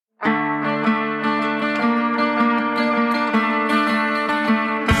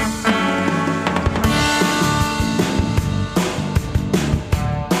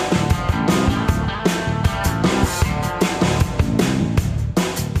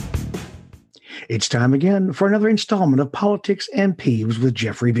It's time again for another installment of Politics and Peeves with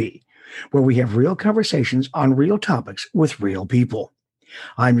Jeffrey B., where we have real conversations on real topics with real people.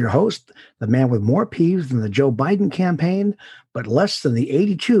 I'm your host, the man with more peeves than the Joe Biden campaign, but less than the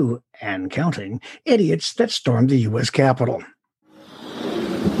 82 and counting idiots that stormed the U.S. Capitol.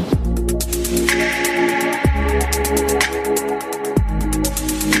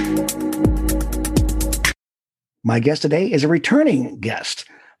 My guest today is a returning guest.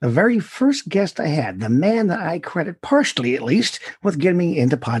 The very first guest I had, the man that I credit partially, at least, with getting me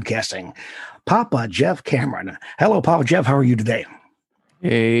into podcasting, Papa Geoff Cameron. Hello, Papa Geoff. How are you today?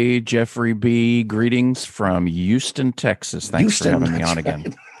 Hey, Jeffrey B. Greetings from Houston, Texas. Thanks for having me on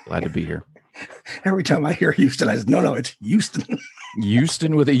again. Glad to be here. Every time I hear Houston, I say, no, it's Houston.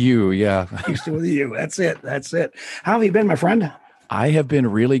 Houston with a U, yeah. Houston with a U. That's it. How have you been, my friend? I have been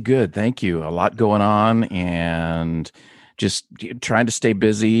really good. Thank you. A lot going on and just trying to stay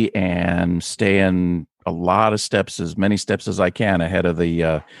busy and stay in a lot of steps, as many steps as I can ahead of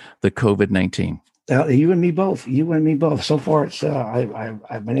the COVID-19. You and me both. So far, it's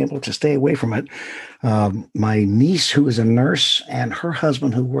I've been able to stay away from it. My niece, who is a nurse, and her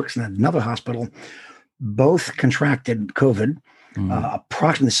husband, who works in another hospital, both contracted COVID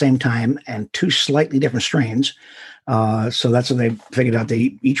approximately the same time and two slightly different strains. So that's what they figured out.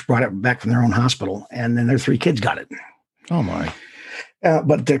 They each brought it back from their own hospital, and then their three kids got it. Oh my!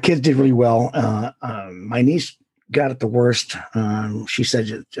 But their kids did really well. My niece got it the worst. She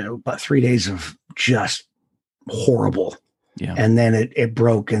said about 3 days of just horrible. Yeah. And then it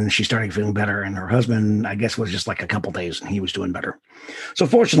broke and she started feeling better. And her husband, I guess, was just like a couple days and he was doing better. So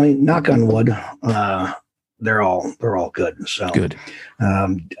fortunately, knock on wood, they're all good. So good.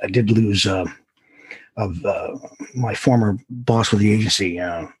 I did lose of my former boss with the agency,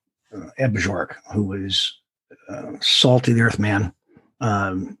 Ed Bajork, who was salty the earth man,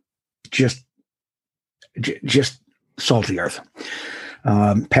 just salty earth.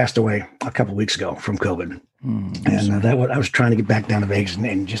 Passed away a couple of weeks ago from COVID. And I was trying to get back down to Vegas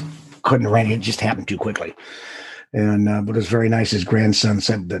and just couldn't arrange it. It just happened too quickly. And but it was very nice. His grandson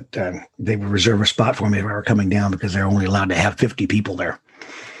said that they would reserve a spot for me if I were coming down because they're only allowed to have 50 people there.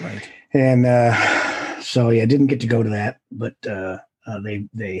 Right. And so I didn't get to go to that, but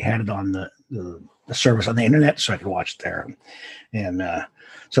they had it on the service on the internet, so I could watch it there. And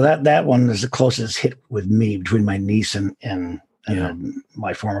so that one is the closest hit with me between my niece and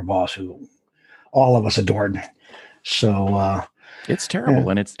my former boss, who all of us adored. So it's terrible,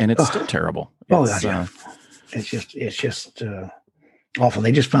 and it's still terrible. It's just awful.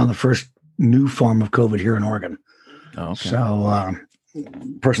 They just found the first new form of COVID here in Oregon. Oh, okay. So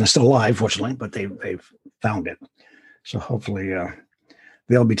person is still alive, fortunately, but they've found it. So hopefully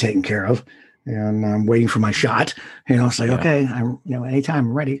they'll be taken care of. And I'm waiting for my shot. It's like, okay, anytime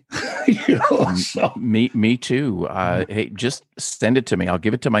I'm ready. So. Me too. Hey, just send it to me. I'll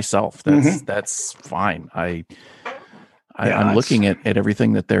give it to myself. That's fine. I'm looking at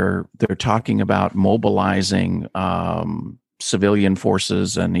everything that they're talking about, mobilizing civilian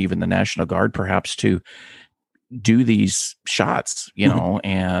forces and even the National Guard, perhaps, to do these shots.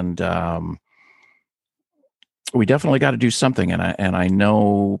 And we definitely got to do something, and I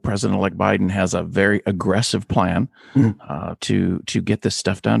know President-elect Biden has a very aggressive plan to get this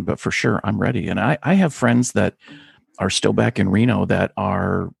stuff done. But for sure, I'm ready, and I have friends that are still back in Reno that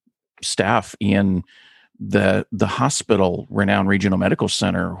are staff in the hospital, Renown Regional Medical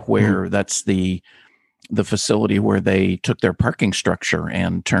Center, where that's the facility where they took their parking structure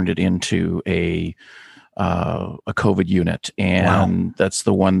and turned it into a COVID unit, and that's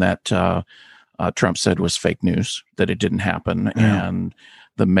the one that. Trump said was fake news, that it didn't happen. Yeah. And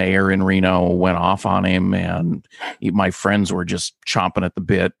the mayor in Reno went off on him, and my friends were just chomping at the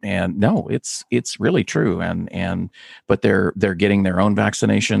bit. And no, it's really true. But they're getting their own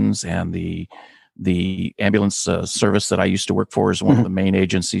vaccinations, and the ambulance service that I used to work for is one of the main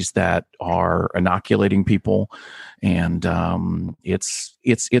agencies that are inoculating people. And it's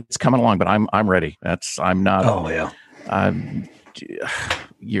coming along, but I'm ready. I'm not. Oh yeah.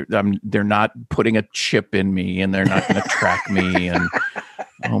 They're not putting a chip in me, and they're not going to track me. And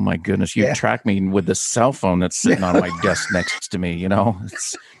oh my goodness, you track me with the cell phone that's sitting on my desk next to me.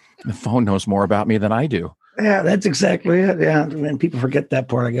 The phone knows more about me than I do. Yeah, that's exactly it. Yeah, and people forget that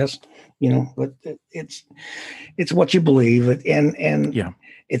part, I guess. But it's what you believe, and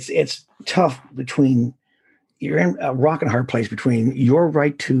it's tough between. You're in a rock and hard place between your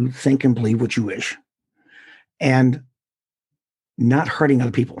right to think and believe what you wish, and not hurting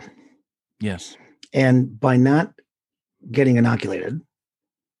other people. Yes. And by not getting inoculated,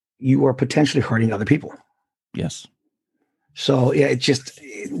 you are potentially hurting other people. Yes. So yeah,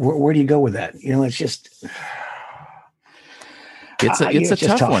 where do you go with that? It's just it's a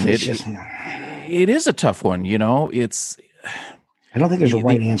tough one. It's just, it is a tough one. It's I don't think there's a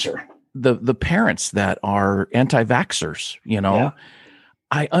right answer. The parents that are anti-vaxxers, Yeah.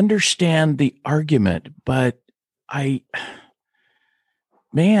 I understand the argument, but do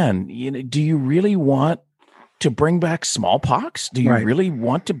you really want to bring back smallpox? Do you really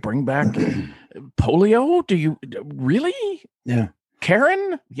want to bring back polio? Do you really? Yeah.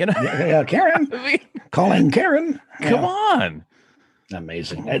 Karen, Yeah, Karen. Calling Karen. Come on.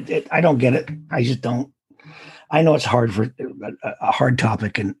 Amazing. I don't get it. I just don't. I know it's hard for a hard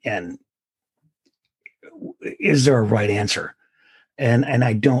topic, and is there a right answer? And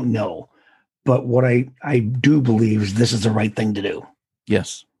I don't know, but what I do believe is this is the right thing to do.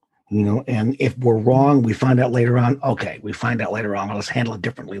 Yes. And if we're wrong, we find out later on. Okay, we find out later on. Let's handle it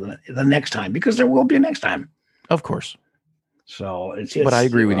differently the next time, because there will be a next time. Of course. So but I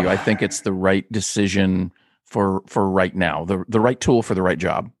agree with you. I think it's the right decision for right now, the right tool for the right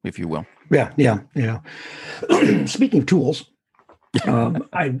job, if you will. Yeah. Speaking of tools,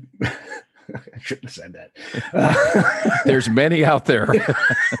 I shouldn't have said that. There's many out there.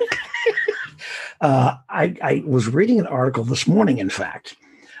 I was reading an article this morning, in fact,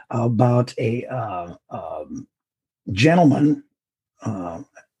 about a gentleman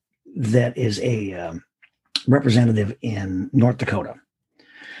that is a representative in North Dakota.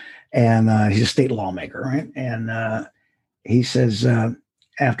 And he's a state lawmaker, right? And he says,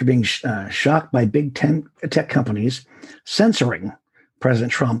 after being shocked by big tech companies censoring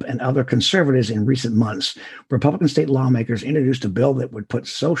President Trump and other conservatives in recent months, Republican state lawmakers introduced a bill that would put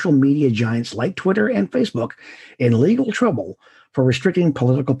social media giants like Twitter and Facebook in legal trouble for restricting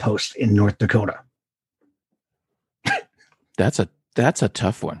political posts in North Dakota. That's a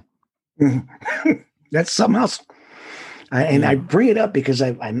tough one. That's something else. I bring it up because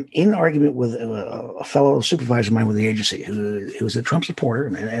I'm in an argument with a fellow supervisor of mine with the agency who's a Trump supporter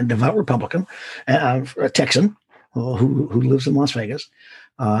and devout Republican, a Texan who lives in Las Vegas.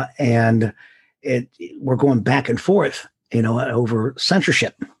 And we're going back and forth, over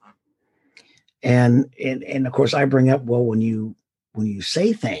censorship. And of course I bring up, well, when you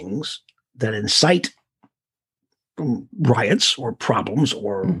say things that incite riots or problems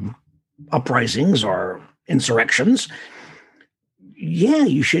or uprisings or insurrections, yeah,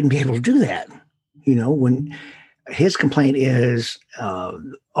 you shouldn't be able to do that. When his complaint is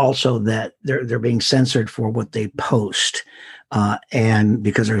also that they're being censored for what they post, and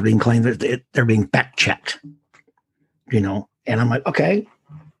because they're being claimed that they're being fact checked, and I'm like, okay,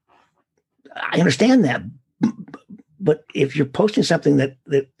 I understand that, but if you're posting something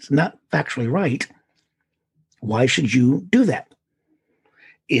that's not factually right, why should you do that?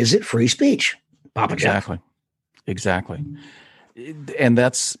 Is it free speech, Papa Geoff? Exactly. And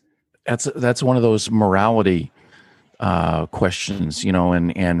that's one of those morality questions,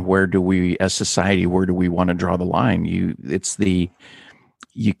 and where do we, as society, where do we want to draw the line? You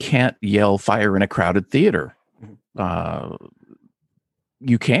can't yell fire in a crowded theater. You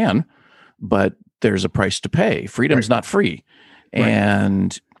can, but there's a price to pay. Freedom's not free. Right.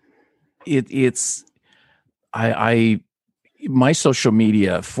 And my social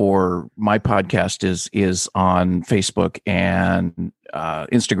media for my podcast is on Facebook and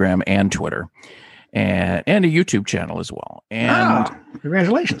Instagram and Twitter, and a YouTube channel as well. And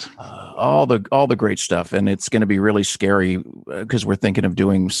congratulations! All the great stuff, and it's going to be really scary because we're thinking of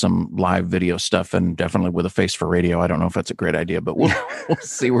doing some live video stuff, and definitely with a face for radio. I don't know if that's a great idea, but we'll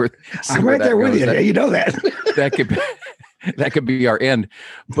see where. I'm right there with you. You know that that could be our end,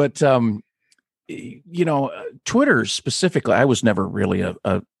 but. Twitter specifically, I was never really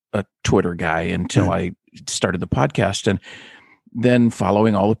a Twitter guy until I started the podcast, and then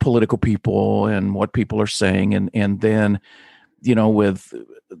following all the political people and what people are saying. And then, with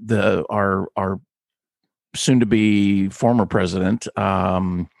our soon to be former president,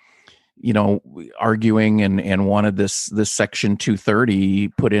 arguing and wanted this Section 230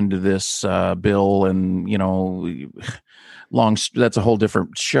 put into this bill, and, that's a whole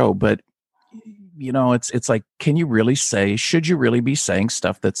different show, but it's like, should you really be saying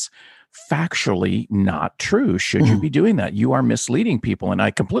stuff that's factually not true? Should you be doing that? You are misleading people. And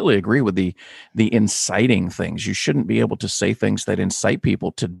I completely agree with the inciting things. You shouldn't be able to say things that incite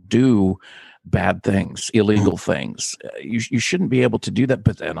people to do bad things, illegal things. You shouldn't be able to do that.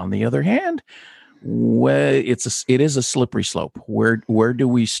 But then on the other hand, it is a slippery slope. Where do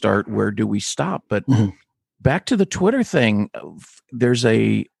we start? Where do we stop? But back to the Twitter thing, there's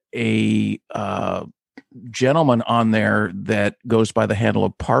a gentleman on there that goes by the handle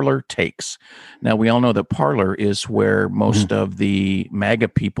of Parlor Takes. Now, we all know that Parlor is where most of the MAGA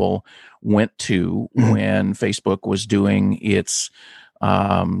people went to when Facebook was doing its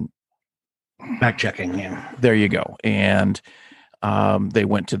fact checking. Yeah, there you go. And they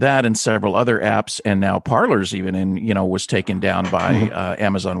went to that and several other apps, and now Parler's even was taken down by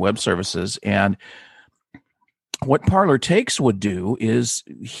Amazon Web Services. And what Parlor Takes would do is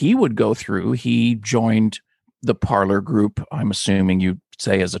he would go through, he joined the Parlor group, I'm assuming you'd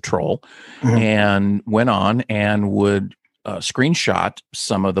say as a troll, and went on and would screenshot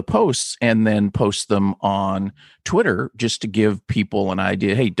some of the posts and then post them on Twitter just to give people an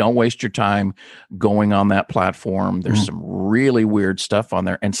idea. Hey, don't waste your time going on that platform. There's some really weird stuff on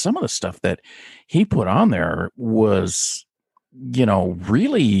there. And some of the stuff that he put on there was,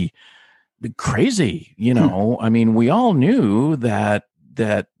 really crazy. I mean, we all knew that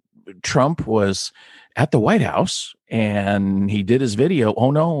Trump was at the White House and he did his video.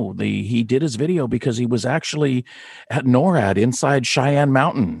 Oh no, he did his video because he was actually at NORAD inside Cheyenne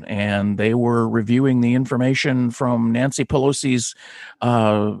Mountain, and they were reviewing the information from Nancy Pelosi's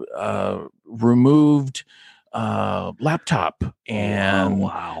removed laptop. And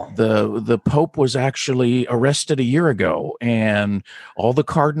the Pope was actually arrested a year ago, and all the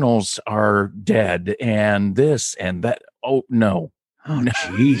cardinals are dead, and this and that. Oh no. Oh,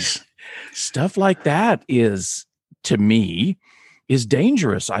 jeez. Stuff like that is, to me, is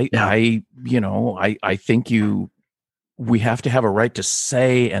dangerous. I think we have to have a right to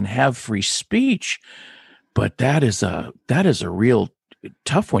say and have free speech, but that is a real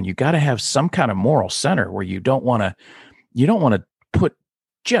tough one. You got to have some kind of moral center where you don't want to put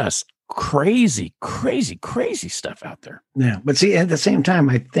just crazy stuff out there. Yeah, but see, at the same time,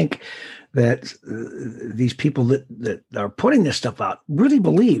 I think that these people that are putting this stuff out really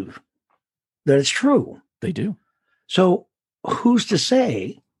believe that it's true. They do. So who's to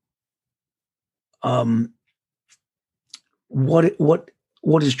say what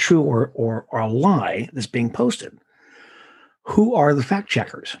is true or a lie that's being posted? Who are the fact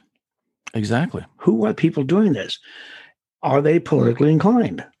checkers? Exactly. Who are people doing this? Are they politically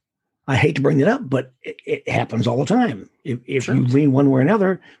inclined? I hate to bring it up, but it happens all the time. If you lean one way or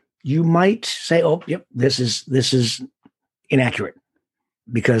another, you might say, "Oh, yep, this is inaccurate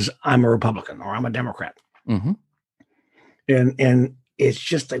because I'm a Republican or I'm a Democrat." And it's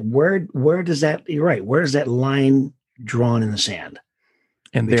just like where does that? You're right. Where is that line drawn in the sand?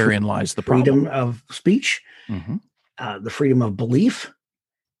 And therein lies the freedom problem. of speech, the freedom of belief,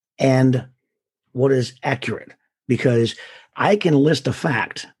 and what is accurate. Because I can list a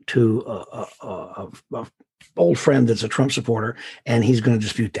fact to a old friend that's a Trump supporter, and he's going to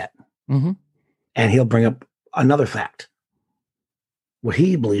dispute that. And he'll bring up another fact, what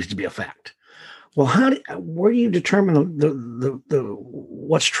he believes to be a fact. Well, where do you determine the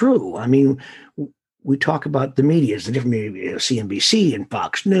what's true? I mean, we talk about the media, the different media, CNBC and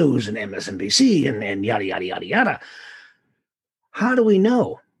Fox News and MSNBC and yada, yada, yada, yada. How do we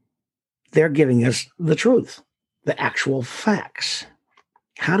know they're giving us the truth, the actual facts?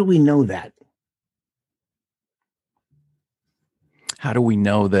 How do we know that? How do we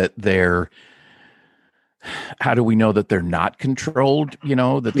know that they're not controlled?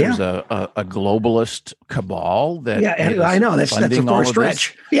 That there's a globalist cabal that I know that's a far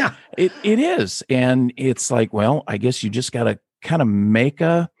stretch. Yeah, it is, and it's like, well, I guess you just got to kind of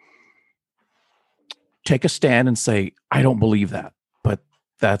take a stand and say, I don't believe that, but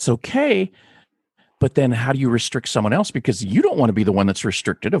that's okay. But then how do you restrict someone else? Because you don't want to be the one that's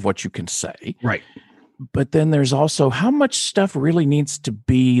restricted of what you can say. Right. But then there's also how much stuff really needs to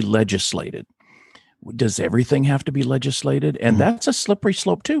be legislated. Does everything have to be legislated? And that's a slippery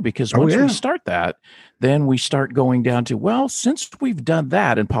slope too, because once we start that, then we start going down to, well, since we've done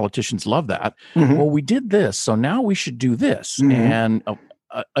that, and politicians love that, well, we did this, so now we should do this. And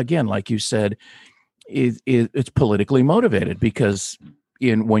again, like you said, it's politically motivated, because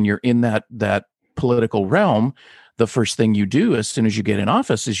when you're in that political realm, the first thing you do as soon as you get in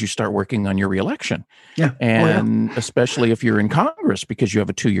office is you start working on your reelection. Yeah. And especially if you're in Congress, because you have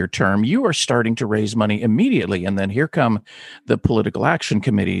a 2-year term, you are starting to raise money immediately. And then here come the political action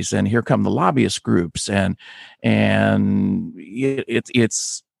committees, and here come the lobbyist groups. And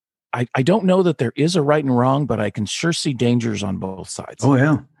it's I don't know that there is a right and wrong, but I can sure see dangers on both sides. Oh,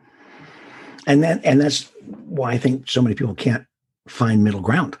 yeah. And that's why I think so many people can't find middle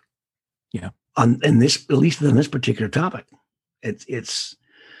ground. Yeah. At least in this particular topic, it's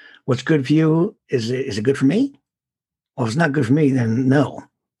what's good for you. Is it good for me? Well, if it's not good for me, then no,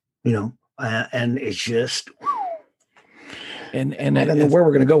 and it's just, and I don't know where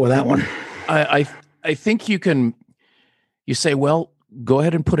we're going to go with that one. I think you say, well, go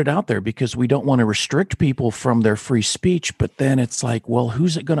ahead and put it out there because we don't want to restrict people from their free speech. But then it's like, well,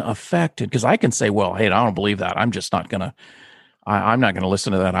 who's it going to affect? Because I can say, well, hey, I don't believe that. I'm just not going to, I'm not going to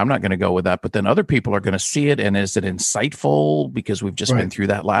listen to that. I'm not going to go with that. But then other people are going to see it. And is it insightful? Because we've just been through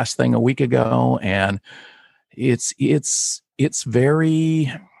that last thing a week ago. And it's very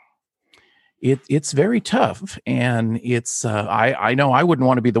tough. And it's, I know I wouldn't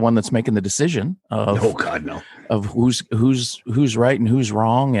want to be the one that's making the decision of, oh God, no, of who's right and who's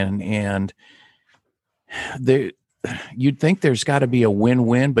wrong. And you'd think there's got to be a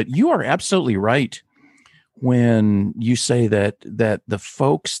win-win, but you are absolutely right when you say that the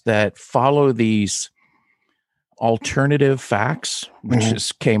folks that follow these alternative facts, which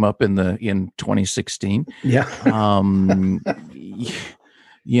just came up in 2016. Yeah.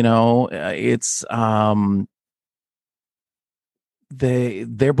 It's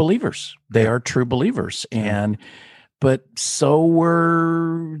they're believers. They are true believers. But so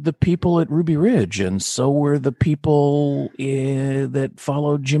were the people at Ruby Ridge, and so were the people that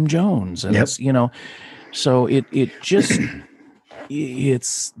followed Jim Jones. And so it just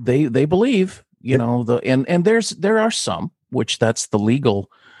they believe, and there are some, which that's the legal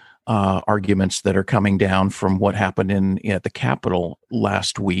arguments that are coming down from what happened at the Capitol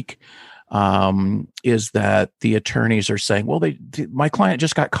last week, is that the attorneys are saying, well, my client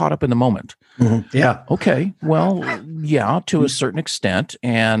just got caught up in the moment. Mm-hmm. Yeah. Okay. Well, yeah, to a certain extent.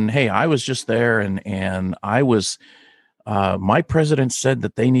 And hey, I was just there and I was, my president said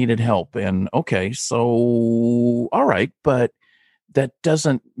that they needed help. And okay, so, all right. But that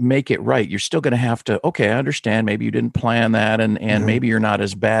doesn't make it right. You're still going to have to, okay, I understand. Maybe you didn't plan that. And maybe you're not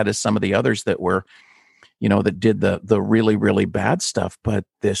as bad as some of the others that were, that did the really, really bad stuff. But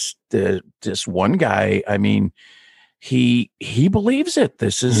this one guy, I mean, he believes it.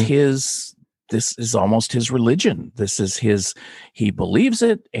 This is almost his religion. He believes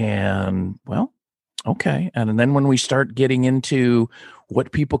it. And well, okay. And then when we start getting into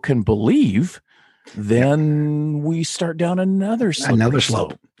what people can believe, then we start down another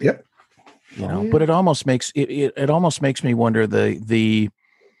slope. Yep. But it almost makes it almost makes me wonder the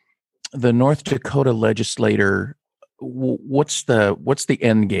North Dakota legislator, what's the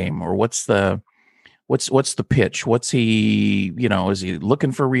end game, or what's the pitch? What's he, is he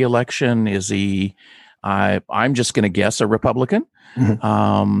looking for reelection? Is he, I'm just going to guess, a Republican?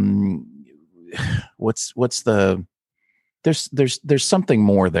 Mm-hmm. What's the, there's something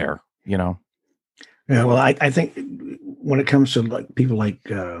more there, Yeah. Well, I think when it comes to like people like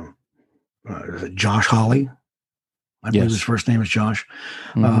Josh Hawley, I believe his first name is Josh,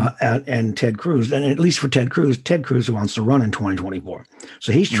 and Ted Cruz. And at least for Ted Cruz wants to run in 2024.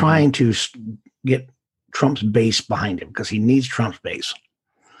 So he's trying to get Trump's base behind him because he needs Trump's base.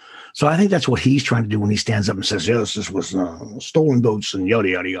 So I think that's what he's trying to do when he stands up and says, yes, this was stolen votes and yada,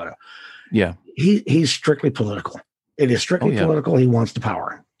 yada, yada. Yeah. He's strictly political. It is strictly political. He wants the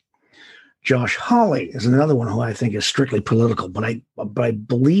power. Josh Hawley is another one who I think is strictly political, but I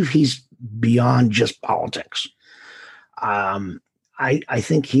believe he's beyond just politics. I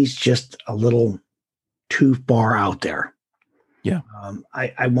think he's just a little too far out there. Yeah.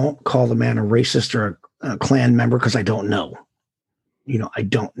 I won't call the man a racist or a Klan member because I don't know. I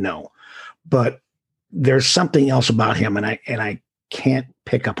don't know. But there's something else about him, and I can't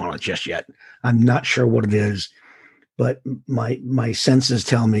pick up on it just yet. I'm not sure what it is, but my senses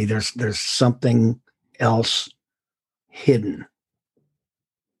tell me there's something else hidden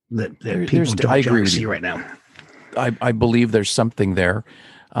that people don't see right now. I believe there's something there.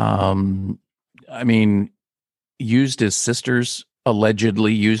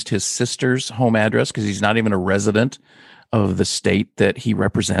 Allegedly used his sister's home address because he's not even a resident of the state that he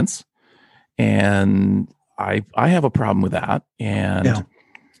represents. And I have a problem with that. And,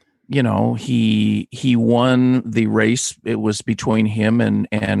 he won the race. It was between him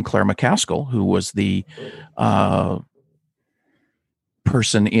and Claire McCaskill, who was the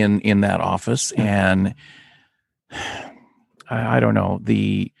person in that office. And I don't know,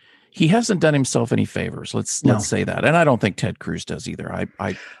 he hasn't done himself any favors. Let's say that. And I don't think Ted Cruz does either.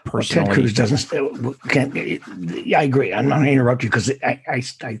 I personally, Ted Cruz doesn't. I agree. I'm not going to interrupt you because I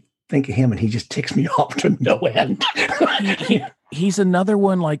think of him and he just ticks me off to no end. He's another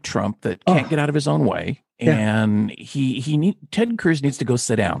one like Trump that can't get out of his own way. And Ted Cruz needs to go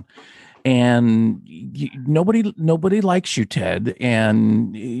sit down. And nobody likes you, Ted.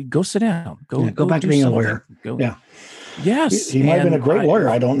 And go sit down. Go back to being a lawyer. Yes, he might have been a great lawyer.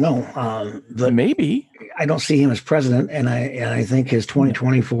 I don't know. But maybe I don't see him as president, and I think his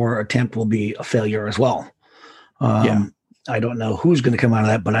 2024 attempt will be a failure as well. I don't know who's going to come out of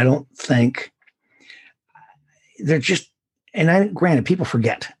that, but I don't think they're just, and granted, people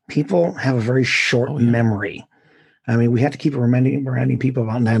forget. People have a very short memory. I mean, we have to keep reminding people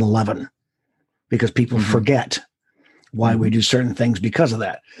about 9/11 because people forget why we do certain things because of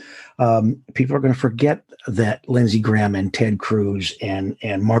that. People are going to forget that Lindsey Graham and Ted Cruz and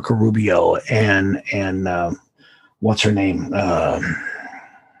Marco Rubio and what's her name?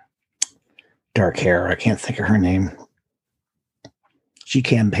 Dark hair. I can't think of her name. She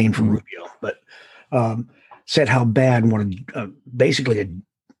campaigned for Rubio, but said how bad and what basically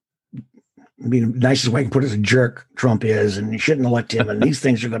the nicest way I can put it is a jerk Trump is, and you shouldn't elect him, and these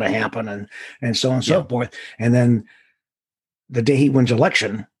things are going to happen, and so on and so forth. And then the day he wins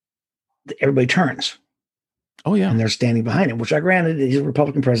election, everybody turns. Oh, yeah. And they're standing behind him, which I granted he's a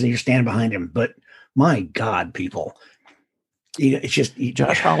Republican president. You're standing behind him. But my God, people, it's just.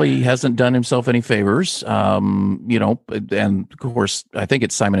 Josh Hawley hasn't done himself any favors, and of course, I think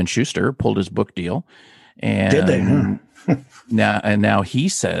it's Simon & Schuster pulled his book deal. And did they? Huh? now he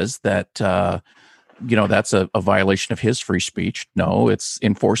says that, that's a violation of his free speech. No, it's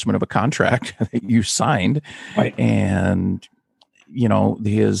enforcement of a contract that you signed. Right. And,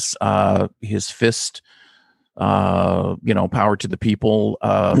 his fist, power to the people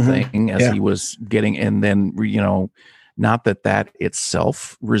thing as he was getting, and then, not that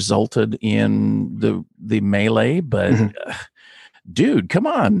itself resulted in the melee, but dude, come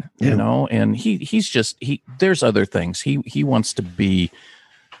on, and he's there's other things. He wants to be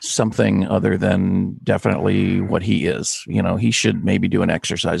something other than definitely what he is. He should maybe do an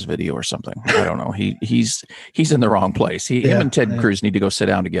exercise video or something. I don't know. He's in the wrong place. Him and Ted Cruz need to go sit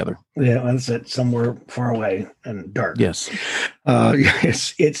down together. Yeah, that's it. Somewhere far away and dark. Yes.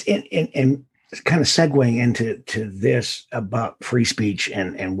 It's kind of segueing into this about free speech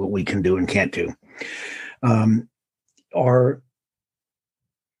and what we can do and can't do.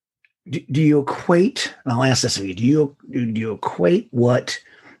 Do you equate? And I'll ask this of you: Do you equate what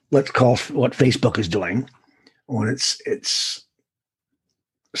Facebook is doing when it's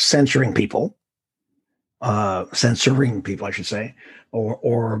censoring people, I should say,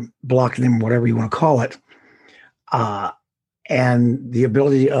 or blocking them, whatever you want to call it, and the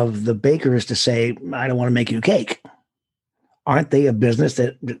ability of the bakers to say, "I don't want to make you a cake"? Aren't they a business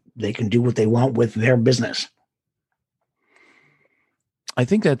that they can do what they want with their business? I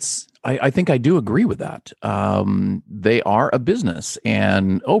think I do agree with that. They are a business,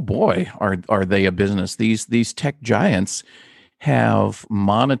 and oh boy, are they a business. These tech giants have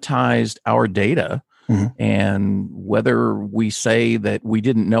monetized our data, and whether we say that we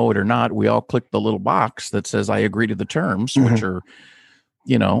didn't know it or not, we all click the little box that says I agree to the terms, which are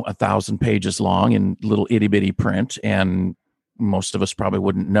 1,000 pages long in little itty bitty print, and most of us probably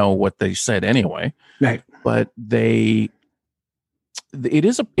wouldn't know what they said anyway. Right. But it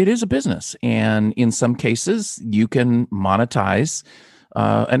is a business, and in some cases you can monetize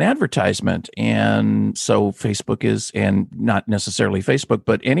an advertisement. And so Facebook is, and not necessarily Facebook,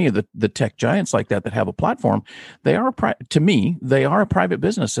 but any of the tech giants like that have a platform, to me, they are a private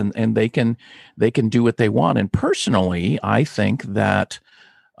business, and they can do what they want. And personally, I think that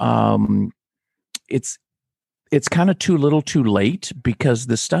it's kind of too little too late, because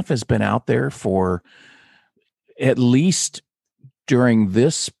this stuff has been out there for at least during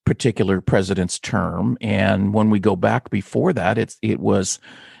this particular president's term. And when we go back before that, it was,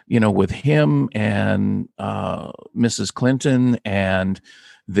 with him and Mrs. Clinton and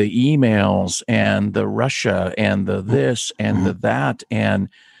the emails and the Russia and the this and the that. And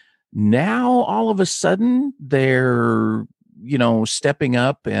now all of a sudden they're, stepping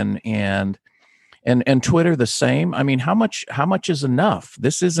up, and Twitter the same. I mean, how much is enough?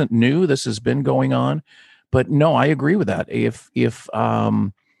 This isn't new. This has been going on. But no, I agree with that.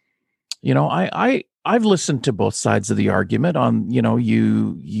 I've listened to both sides of the argument on,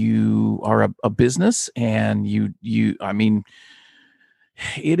 you are a business, and I mean,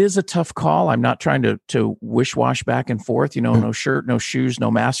 it is a tough call. I'm not trying to wish-wash back and forth, no shirt, no shoes,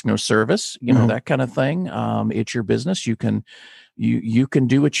 no mask, no service, that kind of thing. It's your business. You can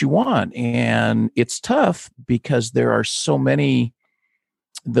do what you want. And it's tough because there are so many,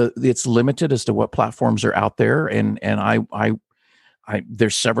 it's limited as to what platforms are out there. And I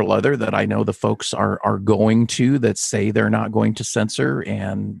there's several other that I know the folks are going to, that say they're not going to censor.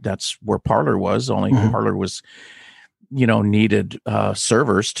 And that's where Parler was. Only Parler was, needed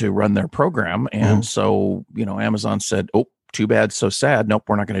servers to run their program. And so, Amazon said, oh, too bad, so sad. Nope,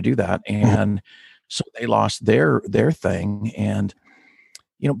 we're not going to do that. And so they lost their thing. And,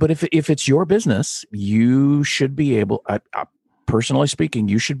 but if it's your business, you should be able, personally speaking,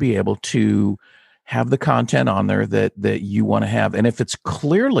 you should be able to have the content on there that you want to have. And if it's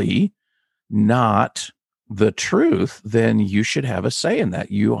clearly not the truth, then you should have a say in that.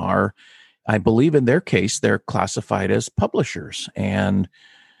 You are, I believe in their case, they're classified as publishers. And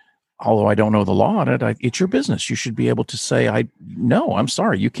although I don't know the law on it, it's your business. You should be able to say, no, I'm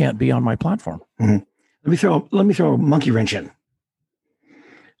sorry, you can't be on my platform. Mm-hmm. Let me throw a monkey wrench in.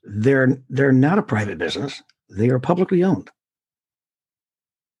 They're not a private business. They are publicly owned.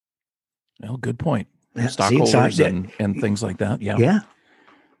 Well, good point. Yeah, stockholders and things like that. Yeah. Yeah.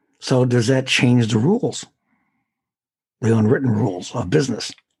 So does that change the rules, the unwritten rules of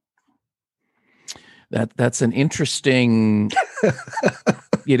business? That's an interesting.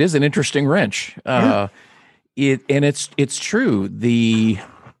 It is an interesting wrench. It's true. The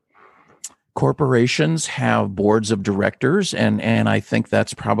corporations have boards of directors, and I think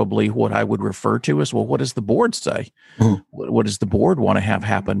that's probably what I would refer to as, well, what does the board say? Mm-hmm. What does the board want to have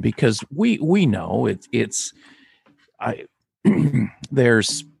happen? Because we know it's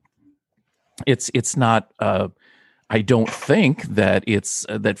not. I don't think that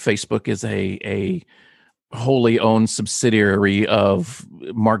that Facebook is a wholly owned subsidiary of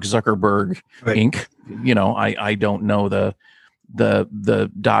Mark Zuckerberg, right, Inc. I don't know the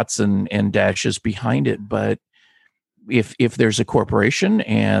dots and dashes behind it, but if there's a corporation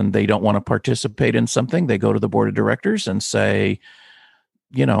and they don't want to participate in something, they go to the board of directors and say,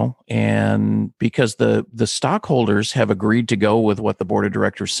 and because the stockholders have agreed to go with what the board of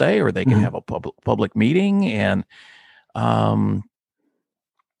directors say, or they can have a public meeting. And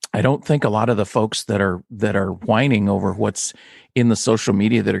I don't think a lot of the folks that are whining over what's in the social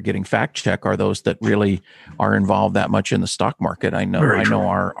media that are getting fact check are those that really are involved that much in the stock market. I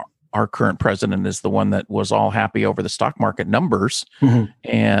know our current president is the one that was all happy over the stock market numbers, and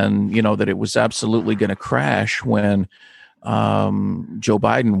that it was absolutely going to crash when Joe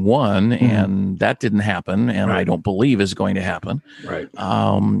Biden won, and that didn't happen, and I don't believe is going to happen. Right.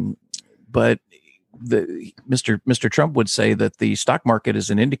 But Mr. Trump would say that the stock market is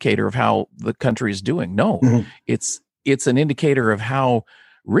an indicator of how the country is doing. No, it's an indicator of how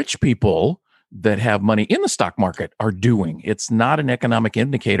rich people that have money in the stock market are doing. It's not an economic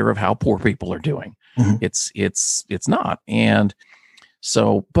indicator of how poor people are doing. It's not. And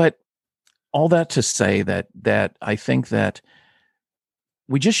so, but all that to say that I think that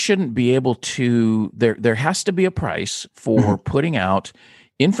we just shouldn't be able to, there has to be a price for putting out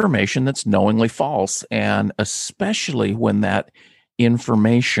information that's knowingly false, and especially when that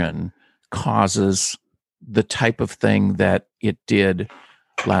information causes the type of thing that it did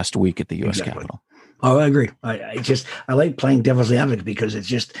last week at the U.S. Capitol. Oh, I agree. I like playing devil's advocate because it's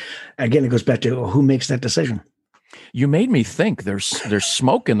just, again, it goes back to who makes that decision. You made me think there's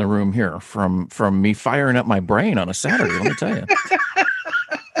smoke in the room here from me firing up my brain on a Saturday. Let me tell you.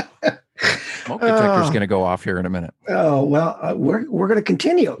 Smoke detector's going to go off here in a minute. Oh, well, we're going to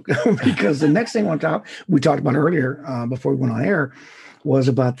continue because the next thing we talked about earlier before we went on air was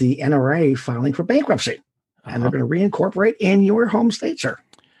about the NRA filing for bankruptcy. And they're going to reincorporate in your home state, sir.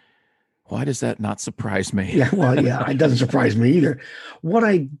 Why does that not surprise me? Yeah, well, yeah, it doesn't surprise me either. What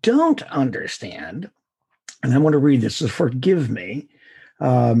I don't understand, and I want to read this, so forgive me,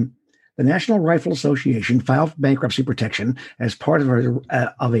 the National Rifle Association filed bankruptcy protection as part of a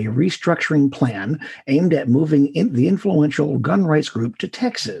restructuring plan aimed at moving the influential gun rights group to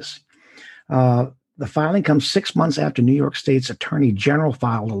Texas. The filing comes 6 months after New York State's Attorney General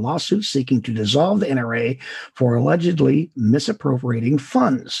filed a lawsuit seeking to dissolve the NRA for allegedly misappropriating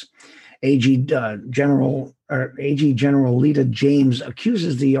funds. AG General Lita James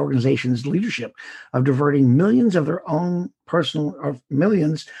accuses the organization's leadership of diverting millions for their own personal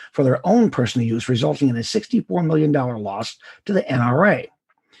use, resulting in a $64 million loss to the NRA.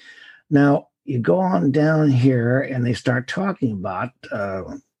 Now, you go on down here and they start talking about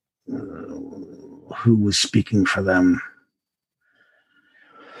who was speaking for them.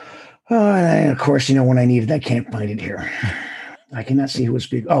 And of course, when I need it, I can't find it here. I cannot see who was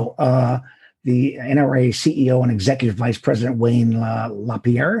speaking. The NRA CEO and Executive Vice President Wayne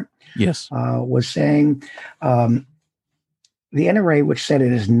LaPierre, yes, was saying the NRA, which said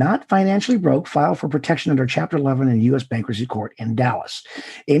it is not financially broke, filed for protection under Chapter 11 in U.S. Bankruptcy Court in Dallas.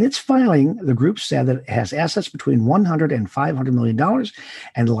 In its filing, the group said that it has assets between $100 and $500 million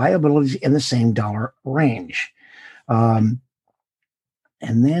and liabilities in the same dollar range. And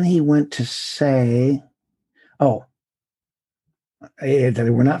then he went to say, that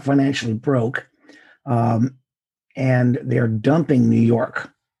they were not financially broke, and they're dumping New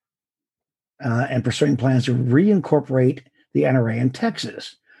York and pursuing plans to reincorporate the NRA in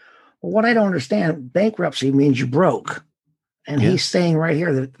Texas. Well, what I don't understand, bankruptcy means you broke, and he's saying right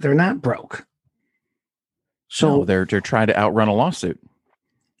here that they're not broke. So no, they're trying to outrun a lawsuit.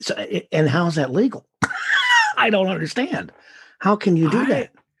 So, and how is that legal? I don't understand. How can you do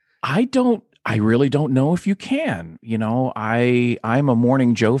that? I really don't know if you can. I'm a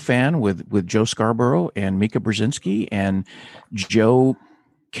Morning Joe fan with Joe Scarborough and Mika Brzezinski, and Joe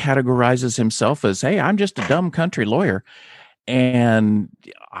categorizes himself as, hey, I'm just a dumb country lawyer. And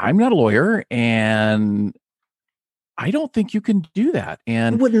I'm not a lawyer, and I don't think you can do that.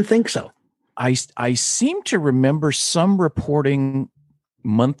 And I wouldn't think so. I seem to remember some reporting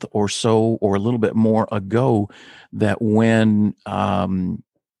month or so or a little bit more ago that when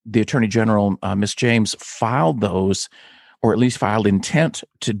the Attorney General, Miss James, filed those, or at least filed intent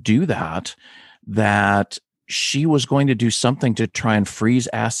to do that, that she was going to do something to try and freeze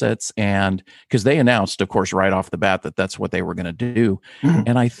assets. And because they announced, of course, right off the bat that that's what they were going to do. Mm-hmm.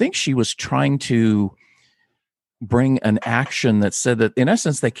 And I think she was trying to bring an action that said that, in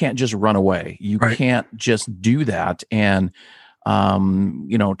essence, they can't just run away. You can't just do that and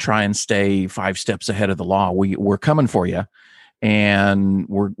try and stay 5 steps ahead of the law. We're coming for you, and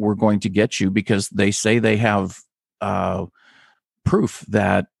we're going to get you, because they say they have proof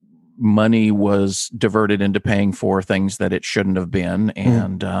that money was diverted into paying for things that it shouldn't have been.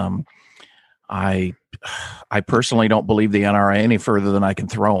 And I personally don't believe the NRA any further than I can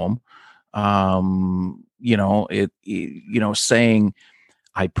throw them. Saying,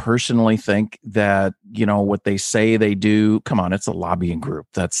 I personally think that, what they say they do, come on, it's a lobbying group.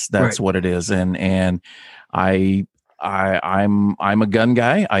 That's what it is. And I'm a gun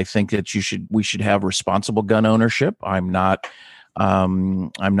guy. I think that we should have responsible gun ownership. I'm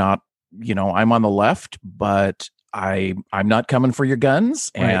on the left, but I'm not coming for your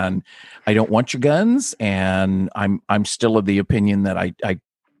guns, and I don't want your guns. And I'm still of the opinion that I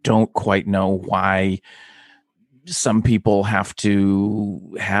don't quite know why some people have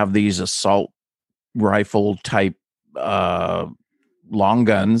to have these assault rifle type long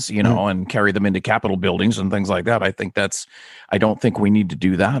guns, and carry them into Capitol buildings and things like that. I don't think we need to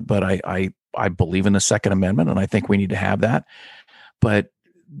do that, but I believe in the Second Amendment, and I think we need to have that. But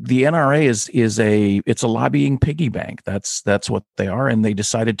the NRA it's a lobbying piggy bank. That's what they are, and they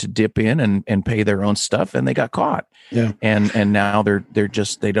decided to dip in and pay their own stuff, and they got caught. Yeah, and now they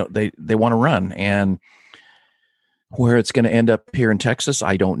want to run. And where it's going to end up here in Texas,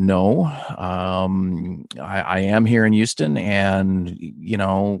 I don't know. I am here in Houston, and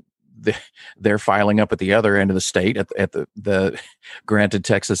they're filing up at the other end of the state. At the granted,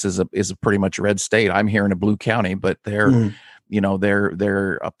 Texas is a pretty much red state. I'm here in a blue county, but they're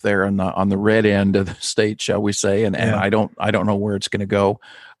they're up there on the red end of the state, shall we say? And I don't know where it's going to go.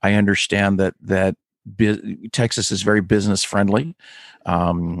 I understand that Texas is very business friendly.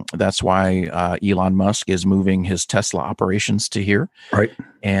 That's why Elon Musk is moving his Tesla operations to here. Right.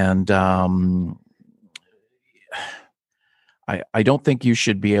 And I don't think you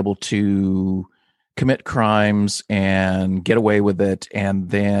should be able to commit crimes and get away with it and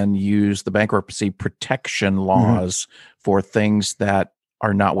then use the bankruptcy protection laws for things that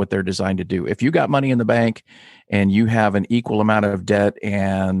are not what they're designed to do. If you got money in the bank and you have an equal amount of debt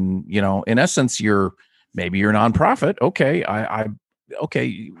and, in essence, maybe you're a nonprofit. Okay.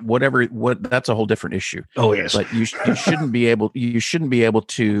 That's a whole different issue. Oh, yes. But you shouldn't be able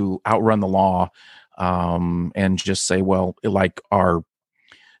to outrun the law and just say, well, like our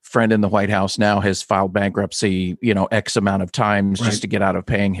friend in the White House now has filed bankruptcy, X amount of times just to get out of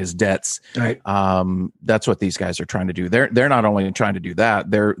paying his debts. Right. That's what these guys are trying to do. They're not only trying to do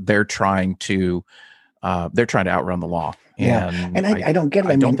that, they're trying to outrun the law. And I don't get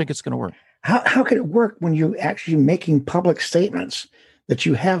it. I don't think it's going to work. How can it work when you're actually making public statements that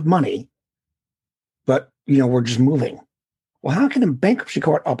you have money, but we're just moving? Well, how can a bankruptcy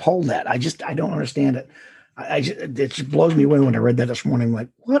court uphold that? I don't understand it. It just blows me away when I read that this morning. Like,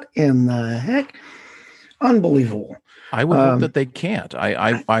 what in the heck? Unbelievable. I would hope that they can't.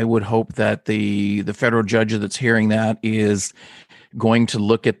 I would hope that the federal judge that's hearing that is going to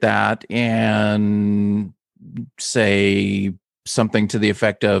look at that and say something to the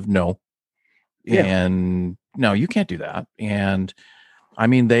effect of no. Yeah. And no, you can't do that. And I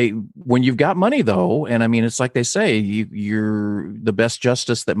mean, when you've got money though, and I mean, it's like they say, you're the best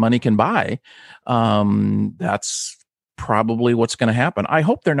justice that money can buy. That's probably what's going to happen. I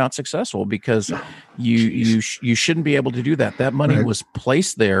hope they're not successful because you shouldn't be able to do that. That money was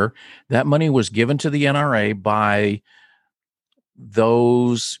placed there. That money was given to the NRA by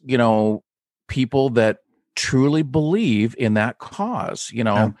those, people that truly believe in that cause,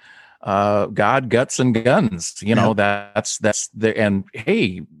 God, guts, and guns, that's the, and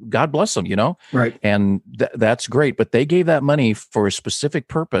hey, God bless them, right. And that's great. But they gave that money for a specific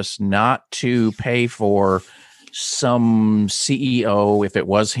purpose, not to pay for some CEO, if it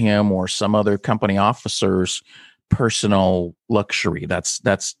was him or some other company officer's personal luxury. That's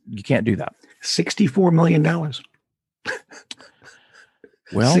you can't do that. $64 million. Well,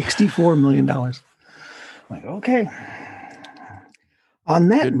 $64 million. Like, okay. On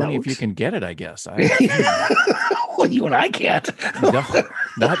that good note, money if you can get it, I guess. Well, you and I can't. No,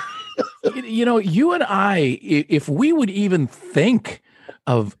 not. You and I, if we would even think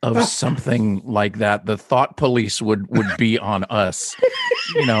of something like that, the thought police would be on us.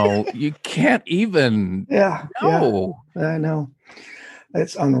 You can't even. Yeah. No. Yeah, I know.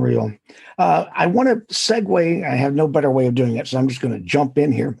 It's unreal. I want to segue. I have no better way of doing it, so I'm just going to jump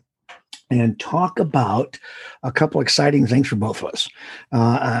in here and talk about a couple exciting things for both of us.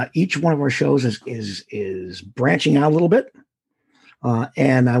 Each one of our shows is branching out a little bit.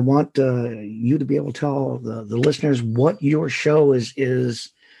 And I want you to be able to tell the listeners what your show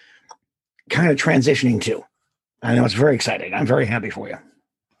is kind of transitioning to. I know it's very exciting. I'm very happy for you.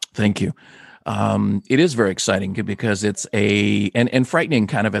 Thank you. It is very exciting because it's and frightening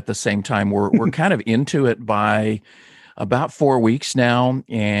kind of at the same time. We're kind of into it by about 4 weeks now,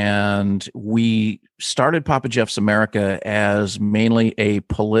 and we started Papa Geoff's America as mainly a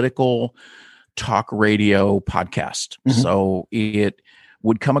political talk radio podcast. Mm-hmm. So it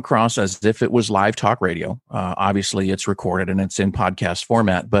would come across as if it was live talk radio. Obviously, it's recorded and it's in podcast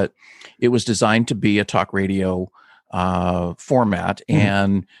format, but it was designed to be a talk radio format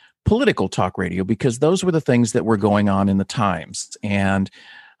and political talk radio, because those were the things that were going on in the times, and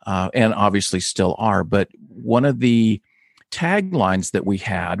obviously still are. But one of the taglines that we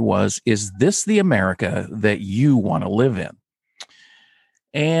had was, "Is this the America that you want to live in?"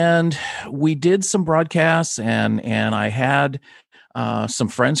 And we did some broadcasts, and I had some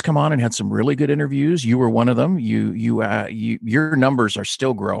friends come on and had some really good interviews. You were one of them. Your numbers are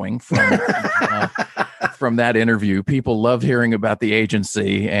still growing from that interview. People love hearing about the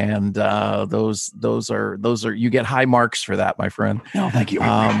agency, and those are you get high marks for that, my friend. No, thank you.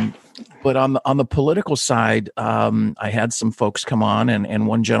 But on the political side, I had some folks come on, and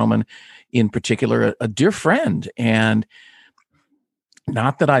one gentleman in particular, a dear friend, and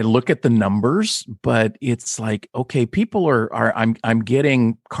not that I look at the numbers, but it's like, okay, people I'm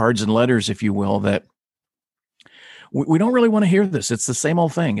getting cards and letters, if you will, that we don't really want to hear this. It's the same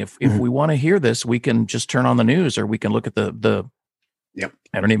old thing. If we want to hear this, we can just turn on the news, or we can look at the Yep.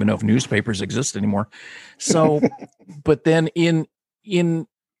 I don't even know if newspapers exist anymore. So, but then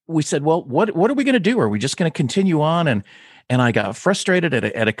we said, well, what are we going to do? Are we just going to continue on? And I got frustrated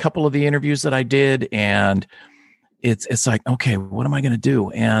at a couple of the interviews that I did, and it's like, okay, what am I going to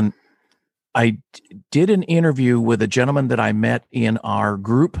do? And I did an interview with a gentleman that I met in our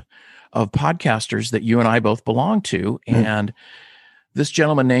group of podcasters that you and I both belong to. And this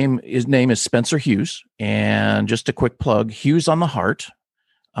gentleman his name is Spencer Hughes. And just a quick plug, Hughes on the Heart,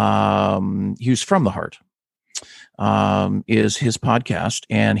 Hughes from the Heart, is his podcast.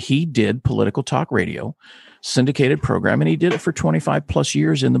 And he did political talk radio, syndicated program, and he did it for 25 plus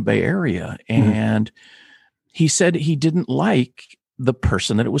years in the Bay Area. And he said he didn't like the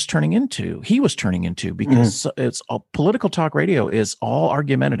person that he was turning into, because it's all political talk radio is all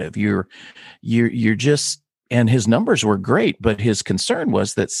argumentative. You're just, and his numbers were great, but his concern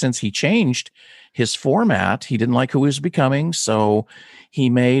was that since he changed his format, he didn't like who he was becoming. So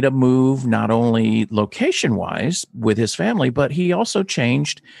he made a move, not only location wise with his family, but he also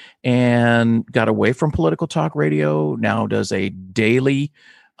changed and got away from political talk radio. Now does a daily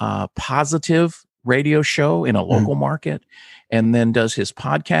positive radio show in a local market, and then does his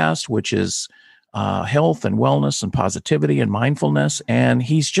podcast, which is health and wellness and positivity and mindfulness. And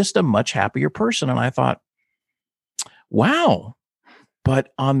he's just a much happier person. And I thought, wow.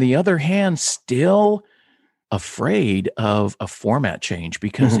 But on the other hand, still afraid of a format change,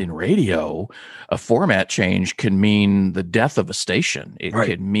 because in radio, a format change can mean the death of a station. It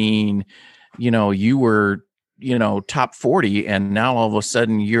could mean, you were top 40, and now all of a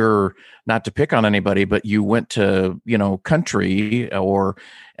sudden you're, not to pick on anybody, but you went to, country, or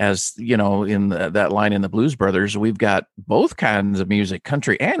as, in that line in the Blues Brothers, we've got both kinds of music,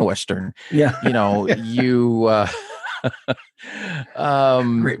 country and Western. Yeah. Great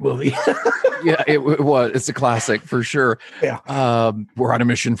movie. Yeah, it was. It's a classic for sure. Yeah. We're on a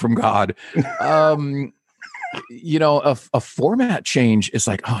mission from God. A format change is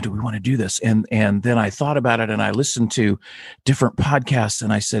like, oh, do we want to do this? And then I thought about it, and I listened to different podcasts,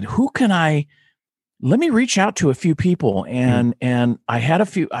 and I said, let me reach out to a few people. And I had a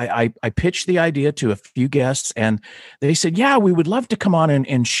few, I pitched the idea to a few guests, and they said, yeah, we would love to come on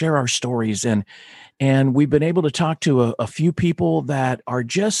and share our stories. And we've been able to talk to a few people that are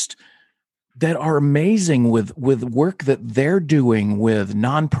just that are amazing with work that they're doing with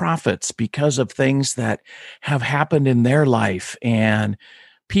nonprofits because of things that have happened in their life and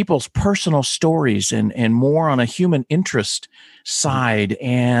people's personal stories and more on a human interest side.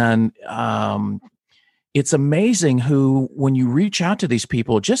 And it's amazing when you reach out to these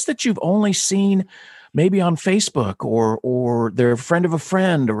people, just that you've only seen maybe on Facebook or they're a friend of a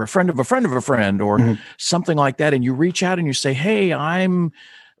friend or a friend of a friend of a friend or something like that. And you reach out and you say, hey, I'm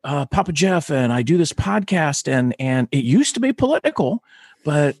Papa Geoff, and I do this podcast, and it used to be political,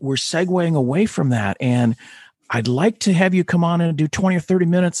 but we're segueing away from that. And I'd like to have you come on and do 20 or 30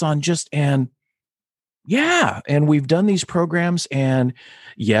 minutes on and we've done these programs, and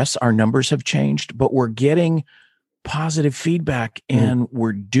yes, our numbers have changed, but we're getting positive feedback, and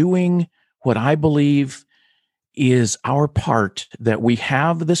we're doing what I believe is our part, that we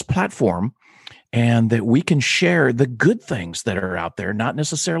have this platform and that we can share the good things that are out there, not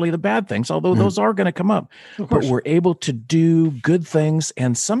necessarily the bad things, although those are going to come up. But we're able to do good things.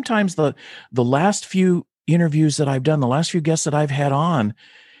 And sometimes the last few interviews that I've done, the last few guests that I've had on,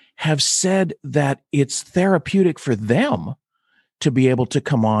 have said that it's therapeutic for them to be able to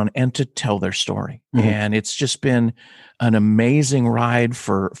come on and to tell their story. And it's just been an amazing ride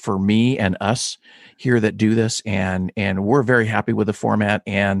for me and us here that do this. And we're very happy with the format.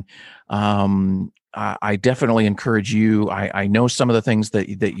 And I definitely encourage you. I know some of the things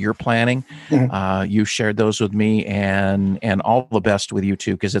that you're planning. You shared those with me, and all the best with you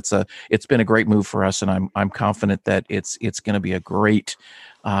too, because it's been a great move for us, and I'm confident that it's going to be a great,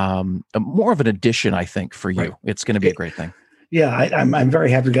 more of an addition, I think, for you. Right. It's going to be a great thing. Yeah, I'm very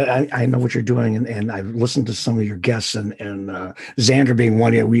happy. I know what you're doing, and I've listened to some of your guests, and Xander being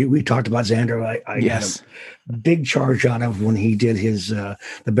one. Yeah, we talked about Xander. I yes. had a big charge on him when he did his the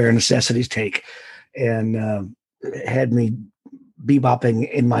Bare Necessities take, and had me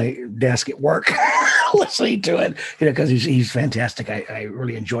bebopping in my desk at work, listening to it. Because he's fantastic. I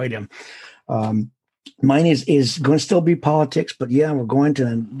really enjoyed him. Mine is going to still be politics, but yeah, we're going to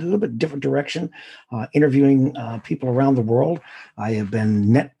a little bit different direction, interviewing people around the world. I have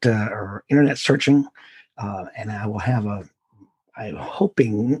been internet searching, and I will have I'm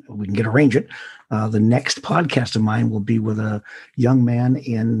hoping we can arrange it. The next podcast of mine will be with a young man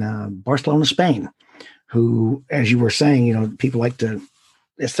in Barcelona, Spain, who, as you were saying, people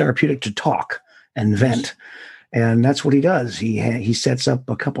it's therapeutic to talk and vent. And that's what he does. He sets up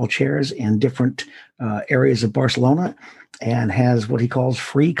a couple of chairs in different areas of Barcelona and has what he calls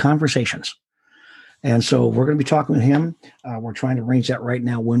free conversations. And so we're going to be talking with him. We're trying to arrange that right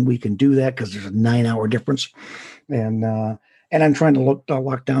now when we can do that, because there's a 9-hour difference. And I'm trying to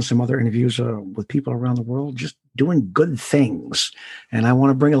lock down some other interviews with people around the world, just doing good things. And I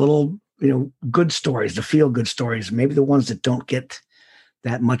want to bring a little, good stories, the feel-good stories, maybe the ones that don't get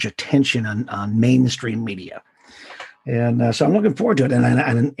that much attention on mainstream media. And so I'm looking forward to it.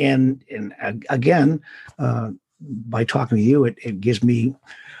 And again, by talking to you, it gives me,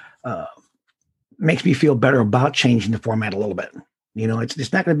 makes me feel better about changing the format a little bit.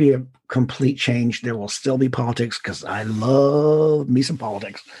 It's not going to be a complete change. There will still be politics, because I love me some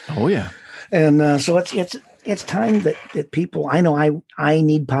politics. Oh yeah. And so it's time that people, I know I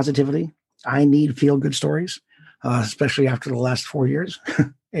need positivity. I need feel good stories, especially after the last 4 years.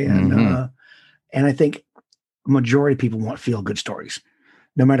 And I think majority of people want feel good stories,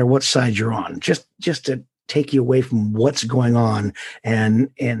 no matter what side you're on, just to take you away from what's going on and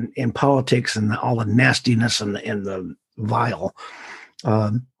in politics and all the nastiness and the vile,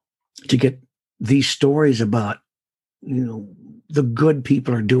 to get these stories about, the good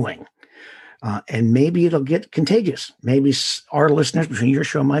people are doing. And maybe it'll get contagious. Maybe our listeners, between your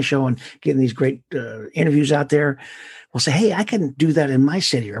show and my show, and getting these great interviews out there, will say, hey, I can do that in my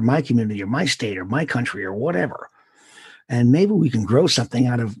city or my community or my state or my country or whatever. And maybe we can grow something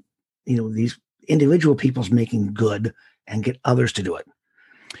out of, these individual people's making good and get others to do it.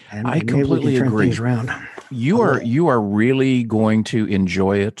 And I completely agree. Things around. You are really going to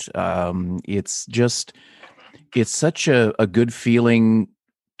enjoy it. It's such a good feeling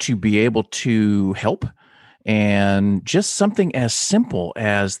to be able to help. And just something as simple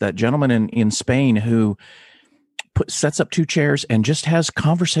as that gentleman in Spain who sets up 2 chairs and just has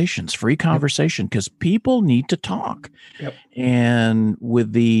conversations, free conversation, because people need to talk. Yep. And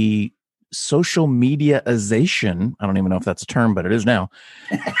with the social mediaization, I don't even know if that's a term, but it is now.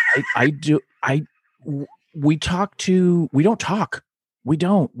 We don't talk. We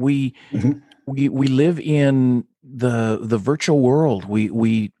don't. We live in the virtual world.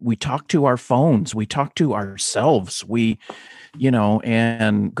 We talk to our phones. We talk to ourselves.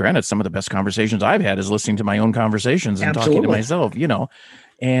 And granted, some of the best conversations I've had is listening to my own conversations and Absolutely. talking to myself,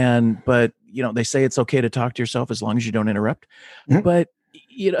 but they say it's okay to talk to yourself as long as you don't interrupt. Mhm. But,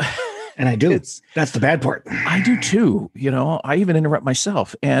 and I do. That's the bad part. I do too. I even interrupt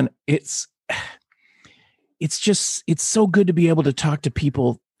myself. And it's so good to be able to talk to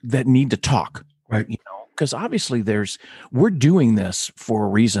people that need to talk. Right. Because obviously we're doing this for a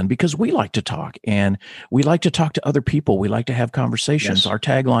reason, because we like to talk and we like to talk to other people. We like to have conversations. Yes. Our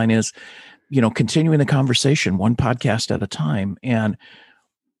tagline is, continuing the conversation, one podcast at a time. And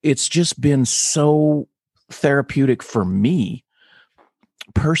it's just been so therapeutic for me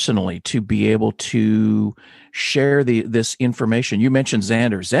personally to be able to share this information. You mentioned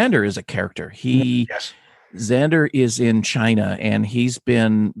Xander. Xander is a character. Yes. Xander is in China, and he's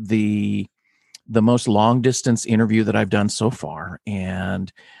been the most long distance interview that I've done so far. And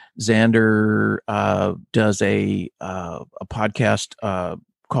Xander does a podcast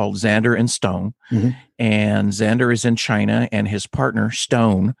called Xander and Stone. Mm-hmm. And Xander is in China, and his partner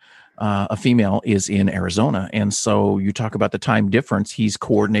Stone, a female, is in Arizona. And so you talk about the time difference. He's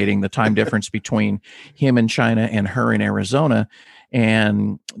coordinating the time difference between him in China and her in Arizona.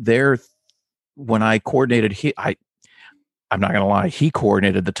 And when I coordinated, I'm not going to lie, he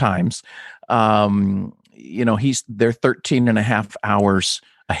coordinated the times. They're 13 and a half hours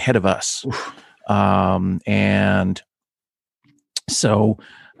ahead of us. And so,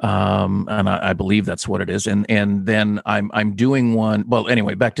 and I believe that's what it is. And then I'm doing one. Well,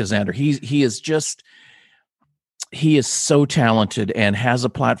 anyway, back to Xander. He is so talented and has a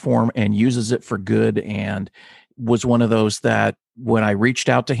platform and uses it for good, and was one of those that when I reached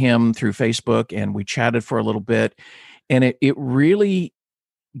out to him through Facebook and we chatted for a little bit, and it really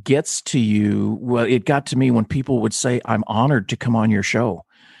gets to you. Well, it got to me when people would say, "I'm honored to come on your show."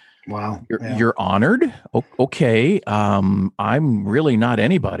 Wow. You're honored? Okay. I'm really not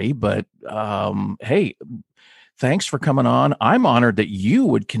anybody, but hey, thanks for coming on. I'm honored that you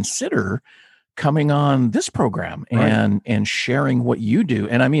would consider coming on this program and sharing what you do.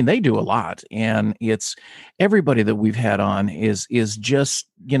 And I mean, they do a lot, and it's everybody that we've had on is just,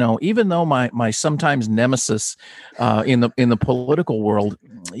 even though my sometimes nemesis in the political world,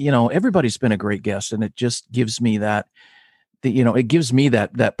 everybody's been a great guest, and it just gives me that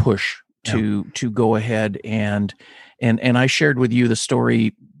push to go ahead and I shared with you the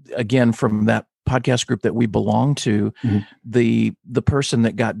story again from that podcast group that we belong to, mm-hmm. the person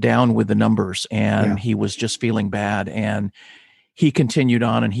that got down with the numbers, and he was just feeling bad, and he continued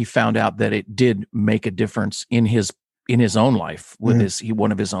on, and he found out that it did make a difference in his own life with mm-hmm.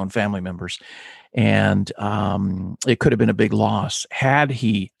 One of his own family members. And it could have been a big loss had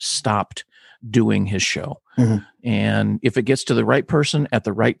he stopped doing his show. Mm-hmm. And if it gets to the right person at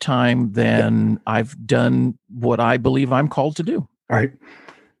the right time, then I've done what I believe I'm called to do. Right.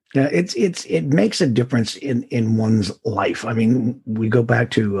 Yeah, it makes a difference in one's life. I mean, we go back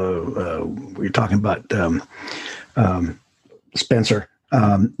to we were talking about Spencer,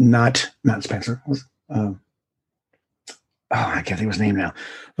 not Spencer. I can't think of his name now.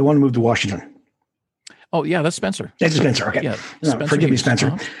 The one who moved to Washington. Oh yeah, that's Spencer. That's Spencer. Okay, Spencer, forgive me,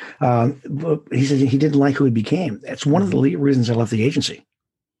 Spencer. He said he didn't like who he became. That's one of the reasons I left the agency.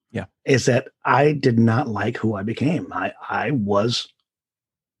 Yeah, is that I did not like who I became. I was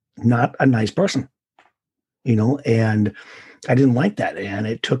not a nice person, and I didn't like that. And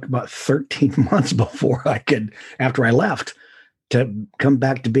it took about 13 months before I could, after I left, to come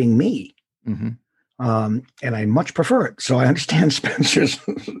back to being me. Mm-hmm. And I much prefer it. So I understand Spencer's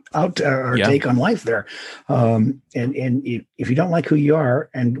take on life there. And if you don't like who you are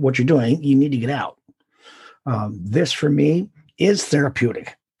and what you're doing, you need to get out. This for me is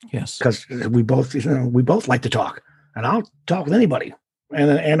therapeutic. Yes, because we both like to talk, and I'll talk with anybody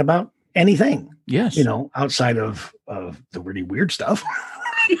and about anything. Yes, outside of the really weird stuff.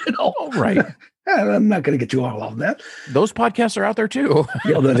 Right. I'm not going to get you all of that. Those podcasts are out there too.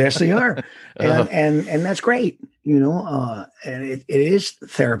 Yes, they are, and that's great. And it is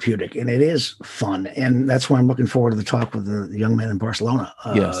therapeutic, and it is fun, and that's why I'm looking forward to the talk with the young man in Barcelona.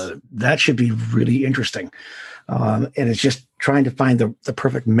 Yes, that should be really interesting. And it's just trying to find the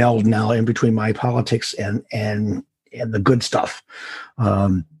perfect meld now in between my politics and the good stuff.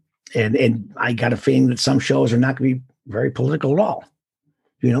 And I got a feeling that some shows are not going to be very political at all.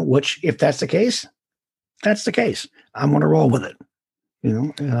 Which, if that's the case, that's the case. I'm going to roll with it.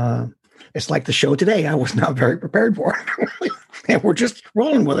 It's like the show today. I was not very prepared for it. And we're just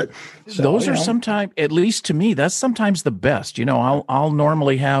rolling with it. So, those are sometimes, at least to me, that's sometimes the best. I'll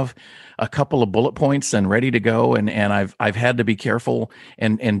normally have a couple of bullet points and ready to go. And I've had to be careful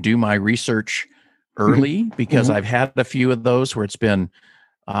and do my research early because mm-hmm. I've had a few of those where it's been,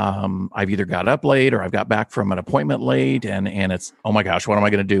 I've either got up late or I've got back from an appointment late, and it's, oh my gosh, what am I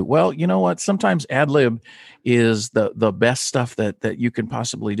going to do? Well, you know what? Sometimes ad lib is the best stuff that you can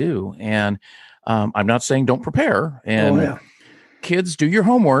possibly do. And I'm not saying don't prepare. And kids, do your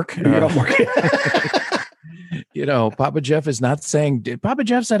homework. Do your homework. Papa Geoff is not saying. Papa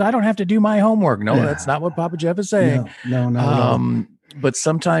Geoff said I don't have to do my homework. No, that's not what Papa Geoff is saying. No, not at all. But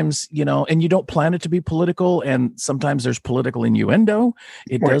sometimes, and you don't plan it to be political, and sometimes there's political innuendo.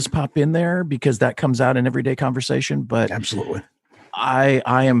 It does pop in there because that comes out in everyday conversation. But absolutely, I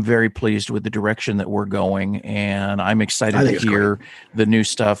am very pleased with the direction that we're going, and I'm excited to hear the new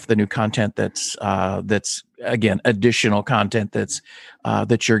stuff, the new content that's again additional content that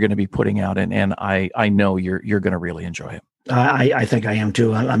you're going to be putting out, and I know you're going to really enjoy it. I think I am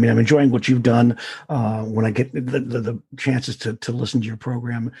too. I mean, I'm enjoying what you've done. When I get the chances to listen to your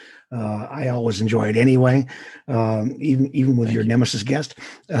program, I always enjoy it anyway. Even with your nemesis guest,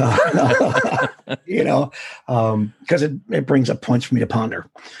 because it brings up points for me to ponder.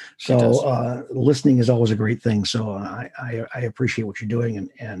 So listening is always a great thing. So I appreciate what you're doing,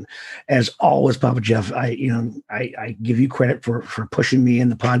 and as always, Papa Geoff, I give you credit for pushing me in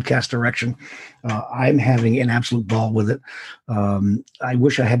the podcast direction. I'm having an absolute ball with it. I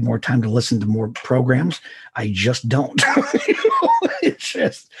wish I had more time to listen to more programs. I just don't.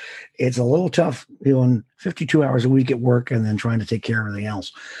 It's a little tough doing 52 hours a week at work and then trying to take care of everything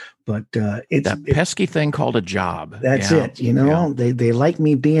else. But it's that pesky thing called a job. That's it. They like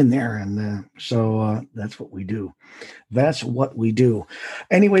me being there. And so that's what we do. That's what we do.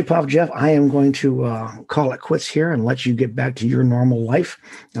 Anyway, Papa Geoff, I am going to call it quits here and let you get back to your normal life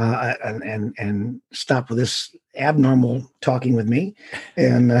and stop with this abnormal talking with me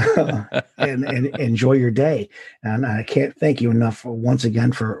and enjoy your day. And I can't thank you enough once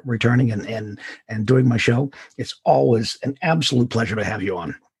again for returning and doing my show. It's always an absolute pleasure to have you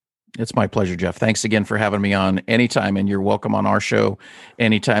on. It's my pleasure, Geoff. Thanks again for having me on anytime, and you're welcome on our show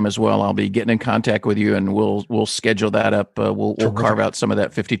anytime as well. I'll be getting in contact with you, and we'll schedule that up. We'll carve out some of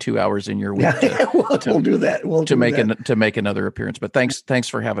that 52 hours in your week. We'll do that. To make another appearance. But thanks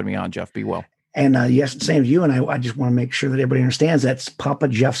for having me on, Geoff. Be well. And yes, same to you. And I just want to make sure that everybody understands that's Papa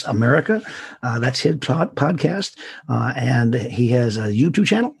Geoff's America. That's his podcast, and he has a YouTube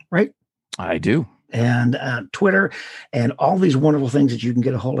channel, right? I do. And Twitter and all these wonderful things that you can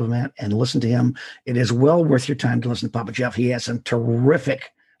get a hold of him at and listen to him. It is well worth your time to listen to Papa Geoff. He has some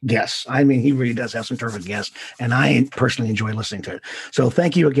terrific guests. I mean, he really does have some terrific guests, and I personally enjoy listening to it. So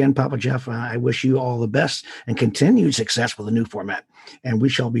thank you again, Papa Geoff. I wish you all the best and continued success with the new format. And we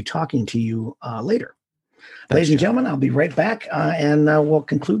shall be talking to you later. Thanks, ladies and gentlemen, I'll be right back and we'll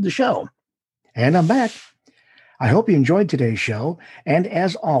conclude the show. And I'm back. I hope you enjoyed today's show, and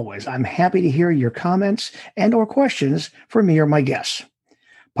as always, I'm happy to hear your comments and or questions for me or my guests.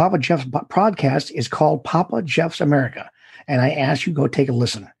 Papa Geoff's podcast is called Papa Geoff's America, and I ask you go take a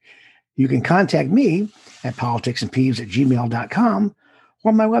listen. You can contact me at politicsandpeeves@gmail.com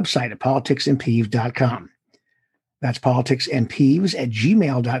or my website at politicsandpeeves.com. That's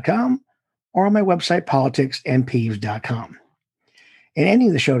politicsandpeeves@gmail.com or on my website, politicsandpeeves.com. In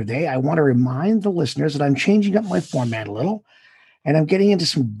ending the show today, I want to remind the listeners that I'm changing up my format a little, and I'm getting into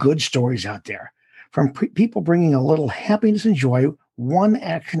some good stories out there from people bringing a little happiness and joy, one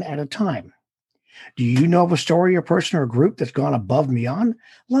action at a time. Do you know of a story or person or group that's gone above and beyond?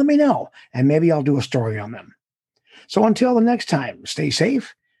 Let me know, and maybe I'll do a story on them. So until the next time, stay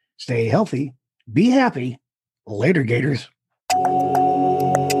safe, stay healthy, be happy. Later, Gators.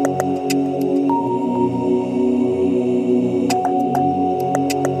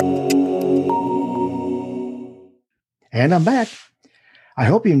 And I'm back. I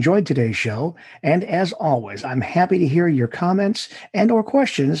hope you enjoyed today's show. And as always, I'm happy to hear your comments and or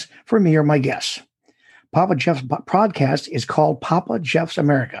questions for me or my guests. Papa Geoff's podcast is called Papa Geoff's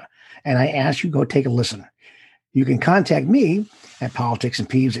America, and I ask you go take a listen. You can contact me at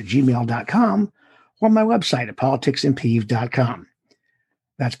politicsandpeeves@gmail.com or my website at politicsandpeeves.com.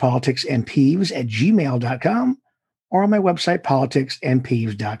 That's politicsandpeeves@gmail.com or on my website,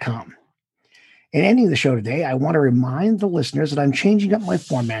 politicsandpeeves.com. In ending the show today, I want to remind the listeners that I'm changing up my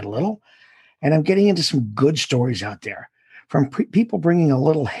format a little, and I'm getting into some good stories out there from people bringing a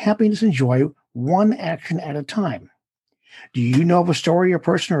little happiness and joy, one action at a time. Do you know of a story or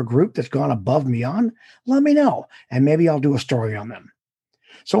person or group that's gone above and beyond? Let me know, and maybe I'll do a story on them.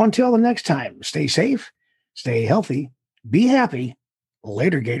 So until the next time, stay safe, stay healthy, be happy.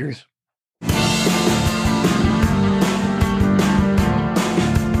 Later, Gators.